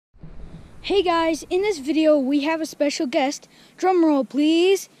Hey guys, in this video we have a special guest. Drum roll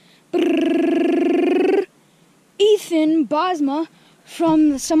please. Brrrr. Ethan Bosma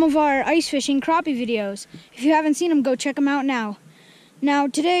from some of our ice fishing crappie videos. If you haven't seen them, go check them out now. Now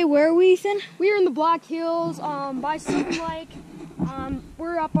today, where are we, Ethan? We're in the Black Hills by Silver Lake.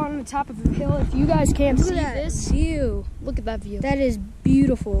 We're up on the top of the hill. If you guys can't see this view. look at that view. That is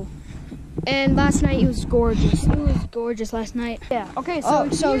beautiful. And last night it was gorgeous. It was gorgeous last night. Yeah. Okay.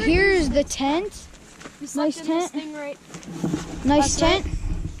 So here's the tent. Nice tent. Nice tent.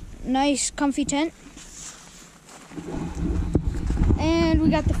 Nice comfy tent. And we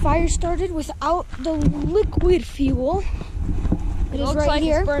got the fire started without the liquid fuel. It is right like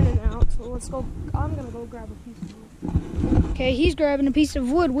here. It's burning out. So let's go. I'm gonna go grab a piece of wood. Okay, he's grabbing a piece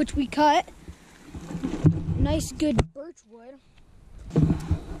of wood which we cut. Nice, good birch wood.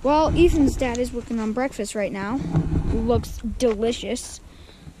 Well, Ethan's dad is working on breakfast right now. Looks delicious.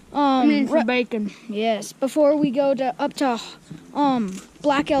 For bacon. Yes. Before we go up to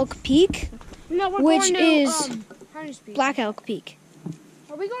Black Elk Peak, No, we're which going to, is Harney's Peak. Black Elk Peak.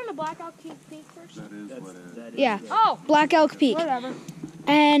 Are we going to Black Elk Peak first? Yeah. Oh, Black Elk Peak. whatever.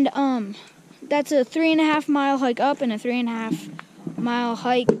 And that's a 3.5 mile hike up and a 3.5 mile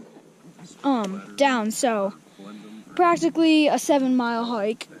hike down. So practically a 7 mile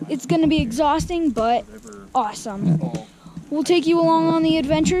hike. It's gonna be exhausting but awesome. We'll take you along on the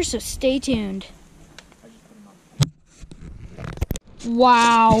adventure, so stay tuned.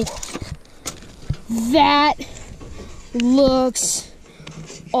 Wow, that looks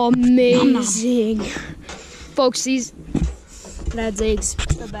amazing. Folks, Dad's eggs,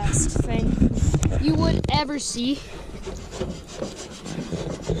 the best thing you would ever see.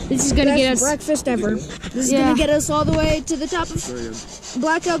 This is gonna get us breakfast ever. This is gonna get us all the way to the top of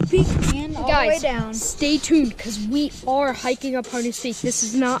Black Elk Peak and all the way down. Stay tuned because we are hiking up Harney's Peak. This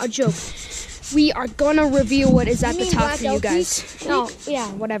is not a joke. We are gonna reveal what is at the top for you guys. No, yeah,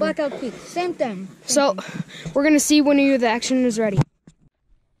 whatever. Black Elk Peak, same thing. So we're gonna see when the action is ready.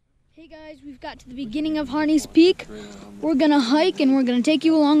 Hey guys, we've got to the beginning of Harney's Peak. We're gonna hike and we're gonna take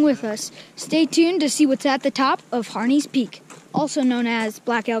you along with us. Stay tuned to see what's at the top of Harney's Peak, also known as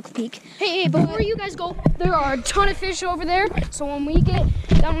Black Elk Peak. Hey, before you guys go, there are a ton of fish over there. So when we get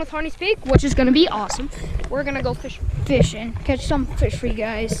done with Harney's Peak, which is gonna be awesome, we're gonna go fishing, catch some fish for you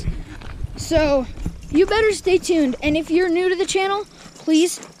guys. So you better stay tuned. And if you're new to the channel,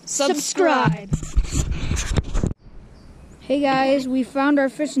 please subscribe. Hey guys, we found our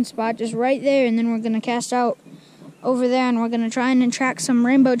fishing spot just right there, and then we're gonna cast out over there and we're gonna try and attract some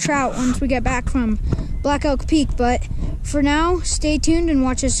rainbow trout once we get back from Black Elk Peak. But for now, stay tuned and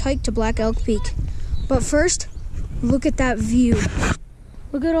watch us hike to Black Elk Peak. But first, look at that view.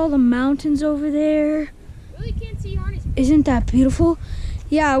 Look at all the mountains over there. Really can't see Harney's Peak. Isn't that beautiful?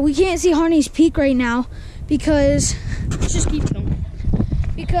 Yeah, we can't see Harney's Peak right now because Let's just keep going.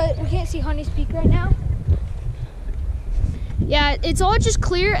 Because we can't see Harney's Peak right now. Yeah, it's all just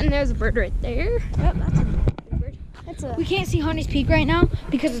clear, and there's a bird right there. Yep, that's a bird. We can't see Harney's Peak right now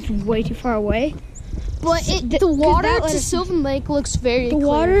because it's way too far away. But the water to Sylvan Lake looks very clear. The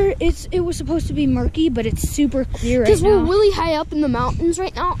water, it was supposed to be murky, but it's super clear right now. Because we're really high up in the mountains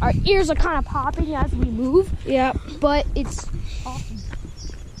right now. Our ears are kind of popping as we move. Yep. But it's awesome.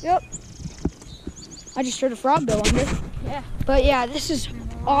 Yep. I just heard a frog go under. Yeah. But yeah, this is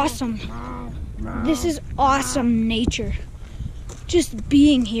awesome. This is awesome nature. Just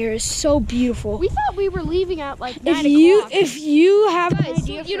being here is so beautiful. We thought we were leaving at like 9 o'clock. If you have an Guys,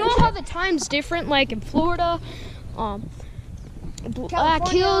 idea, you know how the time's different, like in Florida, Black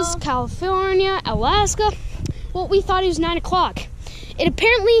Hills, California, Alaska. Well, we thought it was 9 o'clock. It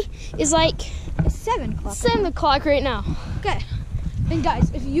apparently is like 7 o'clock. 7 o'clock right now. Okay. And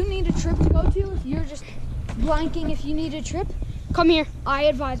guys, if you need a trip to go to, if you're just blanking, if you need a trip, Come here. I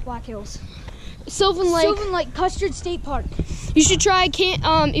advise Black Hills. Sylvan Lake, Custard State Park. You should try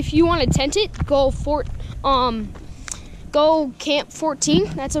if you want to tent it, go Camp 14.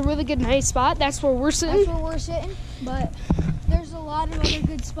 That's a really good nice spot. That's where we're sitting. That's where we're sitting, but there's a lot of other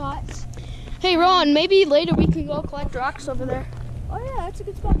good spots. Hey Ron, maybe later we can go collect rocks over there. Oh yeah, that's a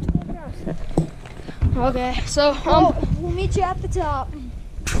good spot to collect rocks. Okay, so we'll meet you at the top.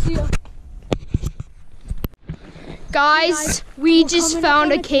 See ya. Guys, we just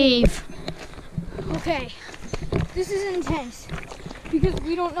found a cave. Okay, this is intense because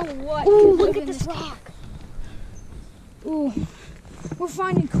we don't know what. Ooh, look at this rock. Ooh, we're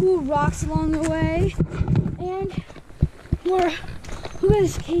finding cool rocks along the way, and look at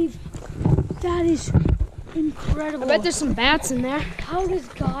this cave. That is incredible. I bet there's some bats in there. How does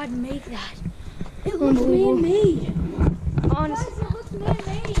God make that? It looks man-made. Honestly, Guys, it looks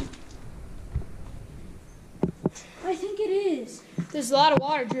man-made. There's a lot of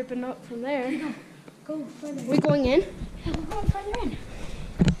water dripping up from there. Go further. We going in? Yeah, we're going further in.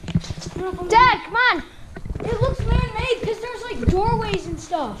 Dad, come on! It looks man-made because there's like doorways and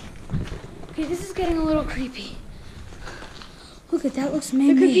stuff. Okay, this is getting a little creepy. Look at that, looks There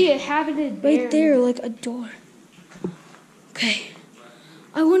man-made. could be a habited bear. Right there, like a door. Okay.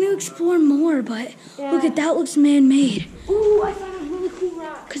 I want to explore more, but look at that, looks man-made. Ooh, I found a really cool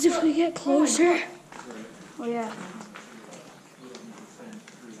rock. Because if we get closer... Oh, yeah.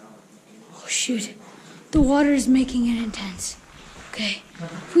 Oh, shoot. The water is making it intense. Okay.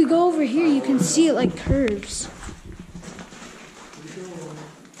 If we go over here, you can see it like curves.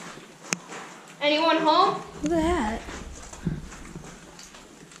 Anyone home? Look at that.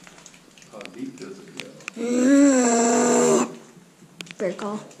 How deep does it go? Bear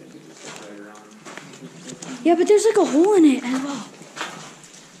call. Yeah, but there's like a hole in it as well.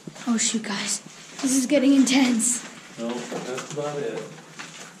 Oh, shoot, guys. This is getting intense. No, that's about it.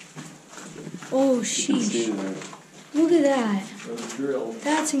 Oh, See sheesh. there. Look at that. Those drilled.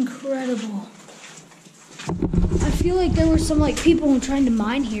 That's incredible. I feel like there were some like people trying to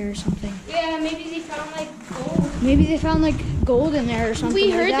mine here or something. Yeah, maybe they found like gold. Maybe they found like gold in there or something.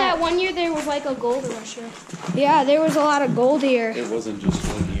 We like heard that one year there was like a gold rush here. Yeah, there was a lot of gold here. It wasn't just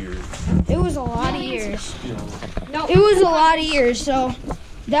 1 year. It was a lot of years. No, It was a lot of years, so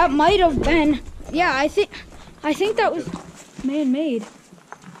that might have been. Yeah, I think that was man-made.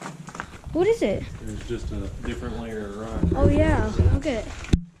 What is it? There's just a different layer of rock. Oh yeah, look at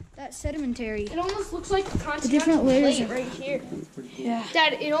that sedimentary. it almost looks like a different continental layers plate of- right here. Yeah.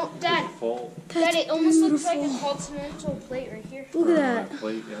 Dad, Dad, Fault. Dad, it almost looks like a beautiful. continental plate right here. Look at that.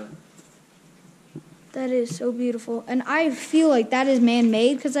 Plate, yeah. That is so beautiful. And I feel like that is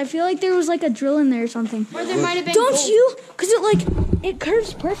man-made because I feel like there was like a drill in there or something. Or there might have been Don't gold. you? Because it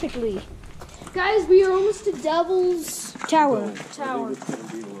curves perfectly. Guys, we are almost to Devil's Tower. Tower. It's gonna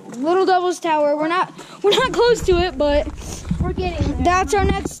be a little. Little Devil's Tower. We're not close to it, but We're getting there. that's our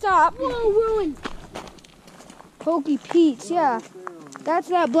next stop. Whoa, ruin. Pokey Pete's, yeah. That's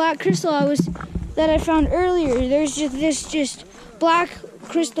that black crystal that I found earlier. There's just this black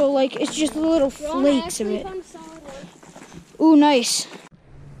crystal, like it's just little flakes of it. Ooh, nice.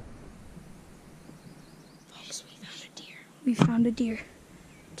 Yes, we found a deer. We found a deer.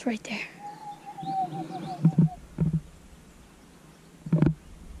 It's right there.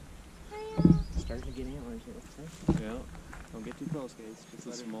 Starting to get antlers, it looks like. Yeah. Don't get too close, guys. Just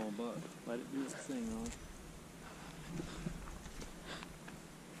It's a small buck. let it do its thing, though.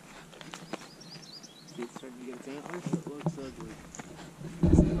 See, it's starting to get its antlers. It looks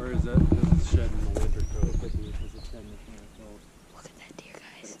ugly. Or is that because it's shedding the winter coat? Could be because it's shedding its winter coat. Look at that deer,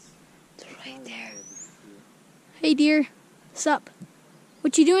 guys. It's It's right there. deer. Hey, deer. Sup?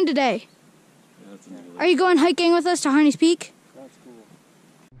 What you doing today? Yeah, that's a new Are you going hiking with us to Harney's Peak? That's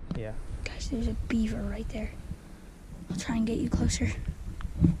cool. Yeah. Guys, there's a beaver right there. I'll try and get you closer.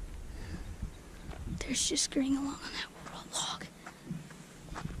 There's just scurrying along on that log.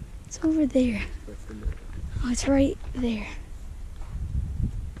 It's over there. Oh, it's right there.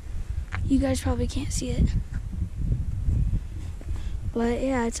 You guys probably can't see it. But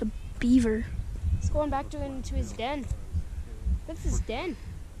yeah, it's a beaver. He's going back into his den. That's his den.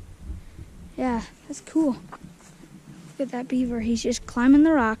 Yeah, that's cool. Look at that beaver. He's just climbing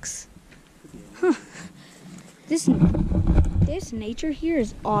the rocks. Huh. This nature here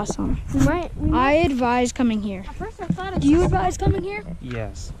is awesome. I advise coming here. At first I thought Do you advise coming here?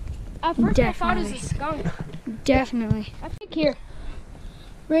 Yes. I thought it Definitely. was a skunk. Definitely. I think here.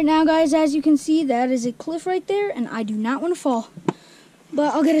 Right now, guys, as you can see, that is a cliff right there, and I do not want to fall.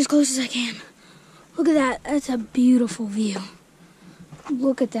 But I'll get as close as I can. Look at that. That's a beautiful view.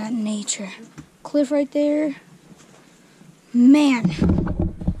 Look at that nature. Cliff right there. Man.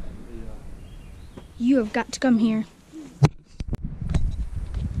 You have got to come here.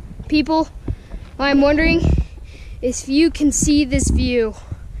 People, I'm wondering if you can see this view.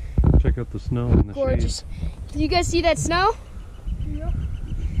 Check out the snow and the Gorgeous. Do you guys see that snow?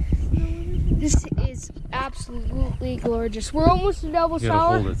 This is absolutely gorgeous. We're almost to Devil's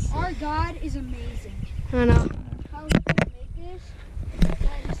Tower. Hold it. Our God is amazing. I know. How is he gonna make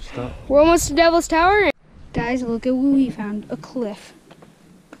this? Stop. We're almost to Devil's Tower. Guys, look at what we found. A cliff.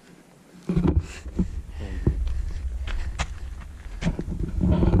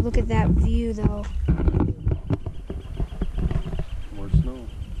 Look at that view, though. More snow.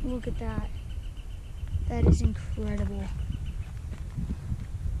 Look at that. That is incredible.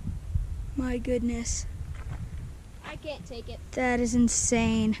 My goodness. I can't take it. That is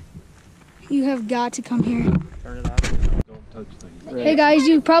insane. You have got to come here. Turn it off. Don't touch things. Hey guys,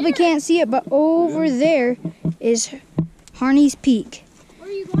 you probably can't see it, but over there is Harney's Peak. Where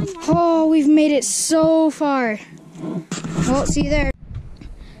are you going? Oh, we've made it so far. Well, see you there.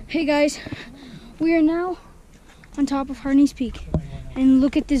 Hey guys, we are now on top of Harney's Peak. And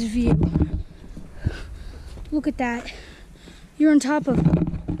look at this view. Look at that. You're on top of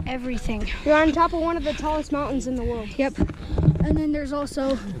everything. You're on top of one of the tallest mountains in the world. Yep. And then there's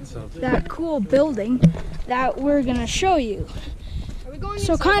also that cool building that we're gonna show you. Are we going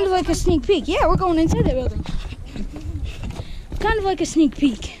So kind of like a sneak peek. Yeah, we're going inside that building. Kind of like a sneak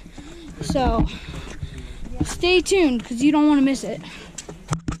peek. So stay tuned because you don't want to miss it.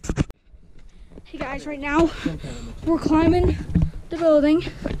 Hey guys, right now we're climbing the building.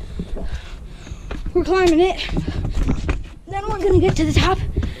 We're climbing it. Then we're gonna get to the top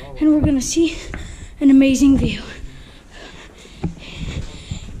and we're gonna see an amazing view.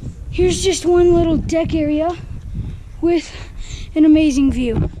 Here's just one little deck area with an amazing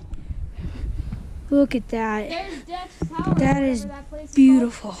view. Look at that. There's Dex Tower. That is whatever that place is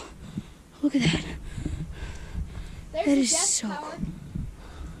beautiful. Look at that. called. There's That the is Dex so Tower. cool.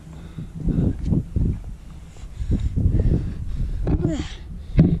 Look at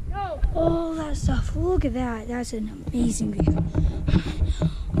that. No. All that stuff. Look at that. That's an amazing view.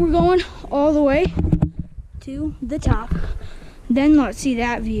 We're going all the way to the top. Then let's see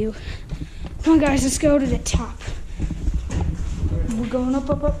that view. Come on guys, let's go to the top. We're going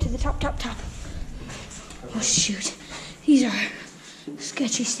up to the top. Oh shoot. These are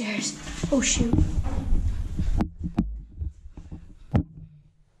sketchy stairs. Oh shoot.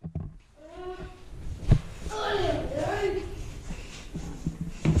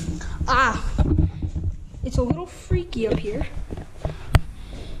 It's a little freaky up here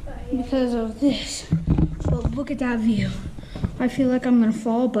because of this. But look at that view. I feel like I'm gonna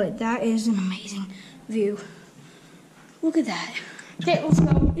fall, but that is an amazing view. Look at that. Okay, let's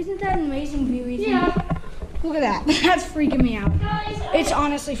go. Isn't that an amazing view, Ethan? Yeah. Look at that. That's freaking me out. Guys, It's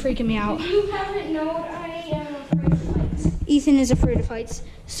honestly freaking me out. if you haven't known, I am afraid of heights. Ethan is afraid of heights.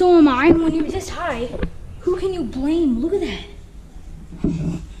 So am I. When you're this high, who can you blame? Look at that.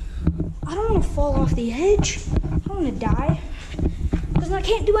 I don't want to fall off the edge. I don't want to die. Because I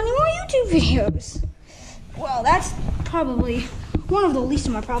can't do any more YouTube videos. Well, that's probably one of the least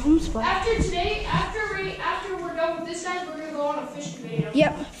of my problems, but... After today, after we're done with this, guys, we're gonna go on a fishing video.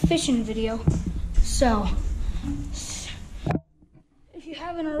 Yep, fishing video. So, if you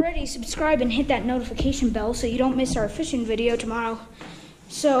haven't already, subscribe and hit that notification bell so you don't miss our fishing video tomorrow.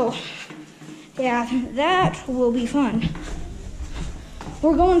 So, yeah, that will be fun.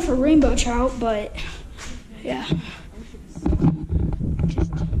 We're going for rainbow trout, but yeah.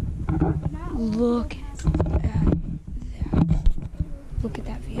 Just look at that. Look at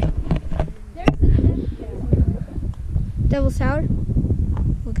that view. Devil's Tower?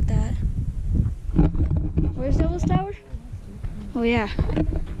 Look at that. Where's Devil's Tower? Oh yeah,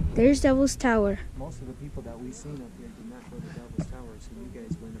 there's Devil's Tower. Most of the people that we've seen up here did not go to Devil's Tower, so you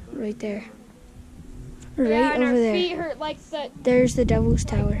guys went above. Right there. Yeah, Right and over our there. feet hurt like the. There's the Devil's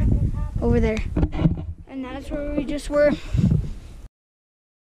Tower. Over there. And that's where we just were